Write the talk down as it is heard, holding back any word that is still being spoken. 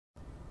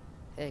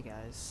Hey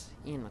guys,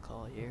 Ian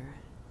McCall here.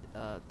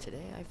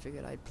 Today I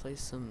figured I'd play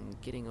some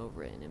Getting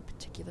Over It, and in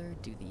particular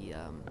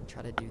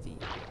try to do the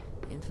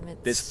infamous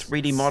There's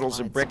 3D models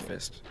of slide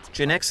breakfast. skip.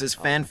 Gen X's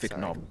fanfic Sorry.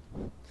 novel.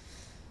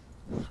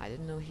 I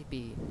didn't know he'd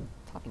be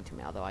talking to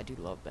me, although I do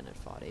love Bennett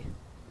Foddy.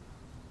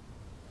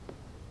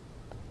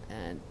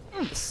 And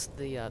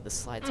the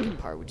slide skip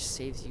part, which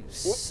saves you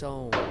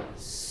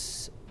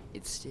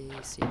it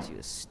saves you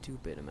a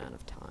stupid amount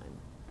of time.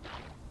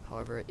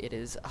 However, it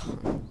is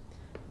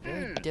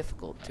very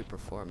difficult to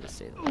perform, to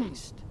say the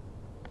least.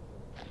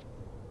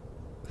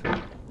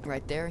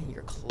 Right there,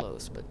 you're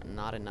close, but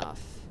not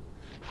enough.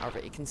 However,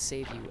 it can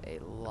save you a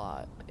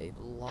lot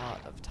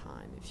of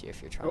time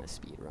if you're trying to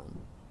speed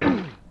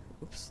run.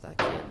 Oops, that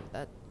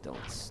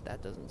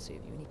doesn't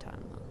save you any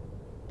time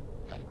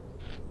though.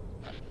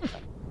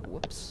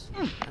 Whoops,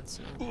 that's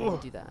not going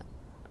to do that.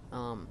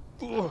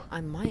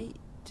 I might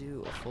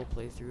do a full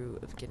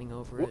playthrough of Getting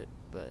Over It,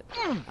 but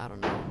I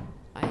don't know.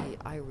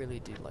 I really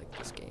do like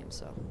this game,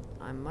 so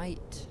I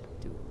might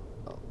do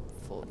a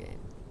full game.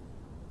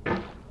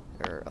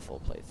 Or a full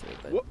playthrough,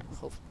 but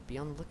be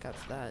on the lookout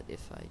for that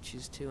if I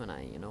choose to, and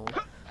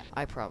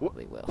I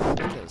probably will,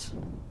 because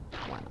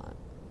why not?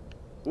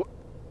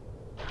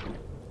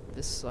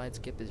 This slide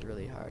skip is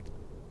really hard.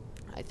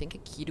 I think a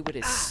key to it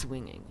is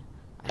swinging.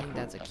 I think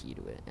that's a key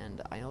to it,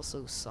 and I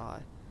also saw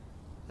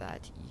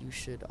that you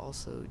should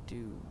also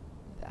do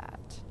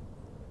that.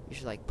 You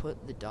should like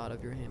put the dot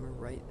of your hammer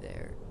right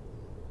there,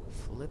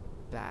 flip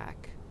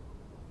back,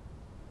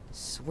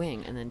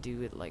 swing, and then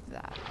do it like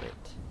that,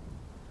 but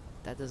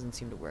that doesn't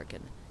seem to work.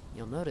 And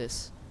you'll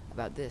notice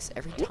about this,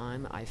 every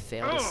time I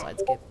fail the slide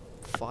skip,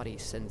 Foddy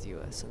sends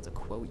a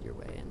quote your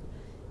way, and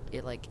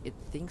it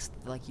thinks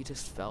like you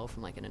just fell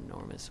from like an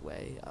enormous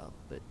way up,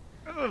 but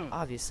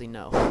obviously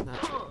no,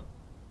 not true.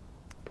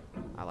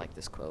 I like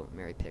this quote,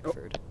 Mary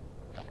Pickford.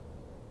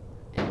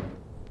 And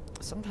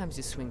sometimes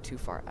you swing too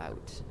far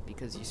out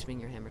because you swing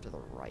your hammer to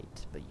the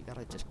right, but you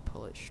gotta just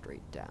pull it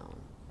straight down.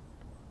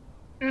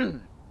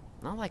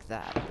 Not like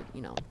that,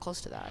 but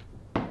close to that.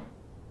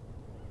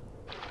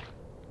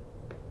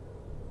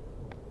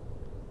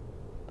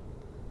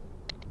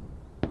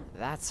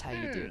 That's how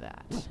you do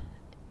that.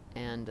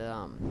 And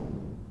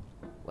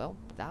well,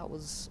 that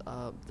was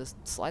the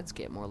slide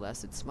skip, more or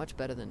less. It's much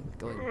better than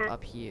going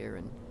up here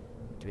and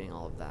doing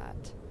all of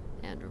that.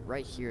 And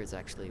right here is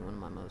actually one of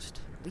my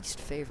least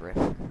favorite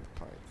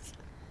parts.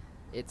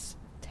 It's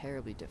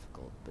terribly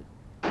difficult, but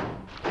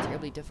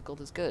terribly difficult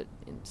is good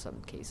in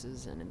some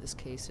cases, and in this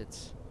case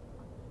it's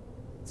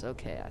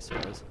okay, I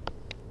suppose.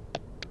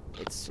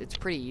 It's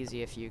pretty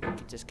easy if you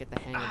could just get the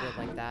hang of it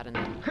like that, and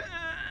then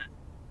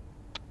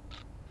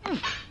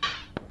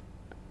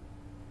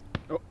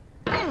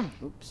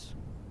oops.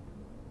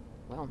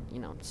 Well,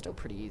 it's still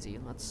pretty easy.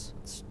 Let's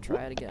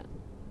try it again.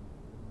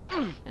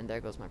 And there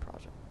goes my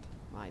project.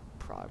 My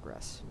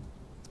progress.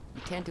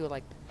 You can't do it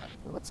like...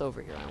 What's over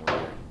here, I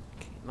wonder?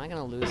 Am I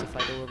gonna lose if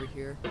I go over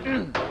here?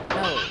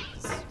 No,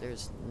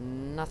 there's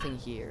nothing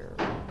here.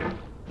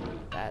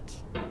 That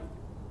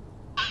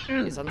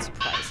is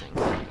unsurprising.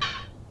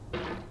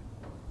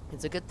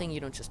 It's a good thing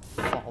you don't just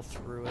fall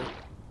through it.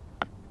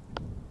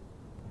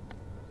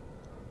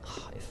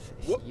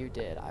 If you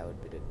did, I would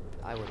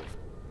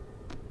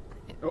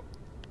have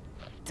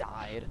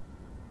died.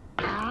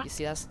 You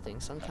see, that's the thing.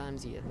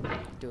 Sometimes you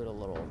do it a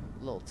little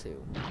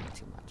too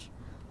much.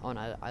 Oh, and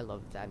I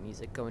love that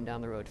music. Going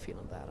down the road,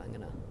 feeling bad.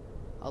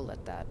 I'll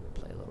let that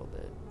play a little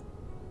bit.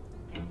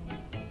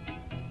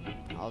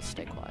 I'll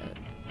stay quiet.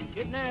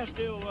 Get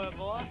nasty, old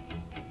boy.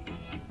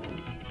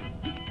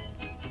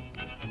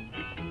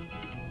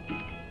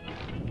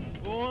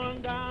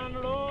 Going down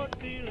the road,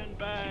 feeling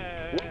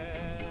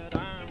bad.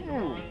 I'm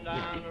going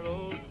down the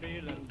road,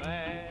 feeling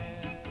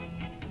bad.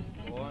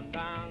 Going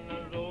down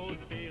the road,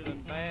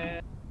 feeling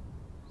bad.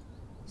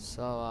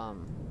 So,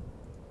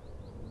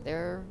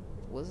 there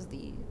was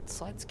the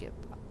slide skip.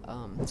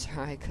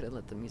 Sorry I couldn't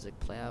let the music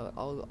play out.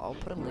 I'll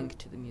put a link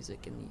to the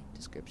music in the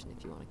description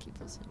if you want to keep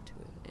listening to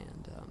it.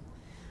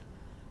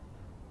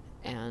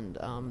 And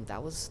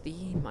that was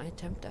my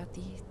attempt at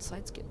the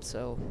slide skip.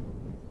 So,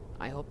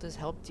 I hope this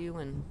helped you,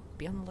 and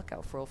be on the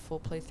lookout for a full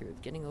playthrough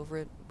of Getting Over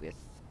It with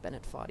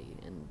Bennett Foddy,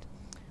 and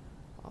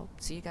I'll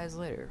see you guys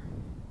later.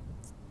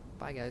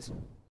 Bye, guys.